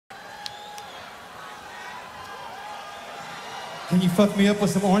Can you fuck me up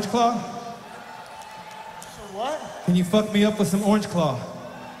with some orange claw? So what? Can you fuck me up with some orange claw?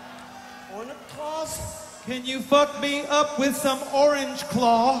 Orange claws? Can you fuck me up with some orange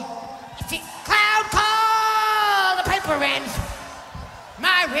claw? Cloud call, the paper ends.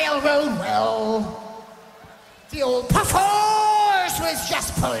 My railroad well. The old puff horse was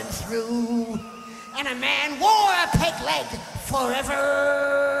just pulling through, and a man wore a peg leg forever.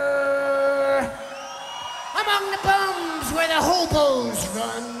 Among the bums where the hobos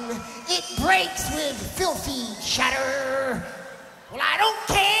run, it breaks with filthy chatter. Well, I don't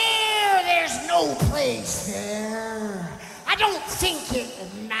care, there's no place there. I don't think it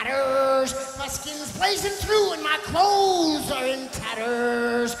matters. My skin's blazing through and my clothes are in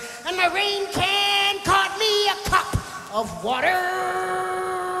tatters. And my rain can caught me a cup of water.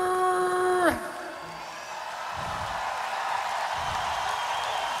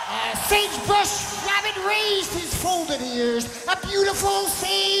 A sagebrush rabbit raised his folded ears. A beautiful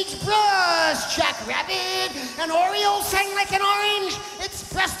sagebrush jackrabbit. An oriole sang like an orange, its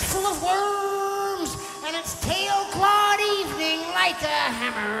breast full of worms, and its tail clawed evening like a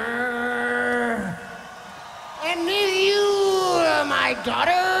hammer. And if you are my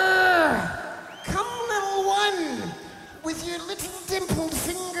daughter, come, little one, with your little dimpled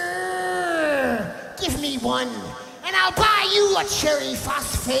finger. Give me one, and I'll buy you a cherry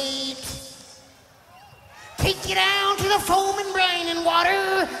phosphate. Take you down to the foam and brine and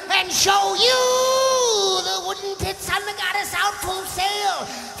water and show you the wooden tits on the goddess out full sail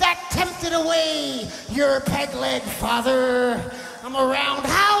that tempted away your peg-leg father. I'm a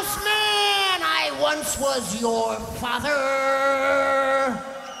roundhouse man. I once was your father.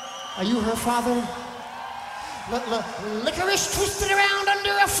 Are you her father? Licorice twisted around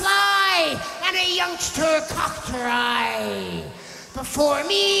under a fly and a youngster cocked her eye. Before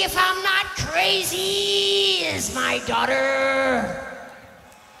me, if I'm not crazy, is my daughter.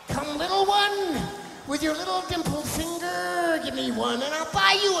 Come, little one, with your little dimpled finger, give me one, and I'll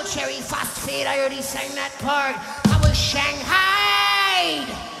buy you a cherry phosphate. I already sang that part. I was shanghaied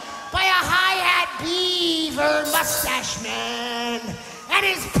by a hi-hat beaver mustache man and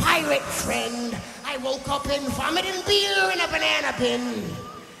his pirate friend. I woke up in vomit and beer in a banana bin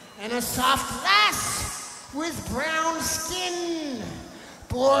and a soft lass with brown skin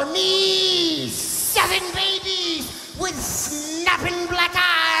bore me 7 babies with snapping black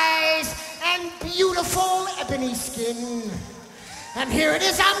eyes and beautiful ebony skin. And here it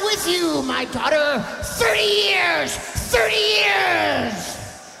is, I'm with you, my daughter. 30 years, 30 years.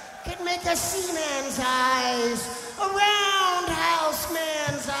 Could make a seaman's eyes, a roundhouse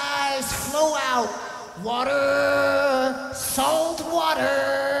man's eyes flow out. Water, salt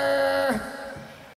water.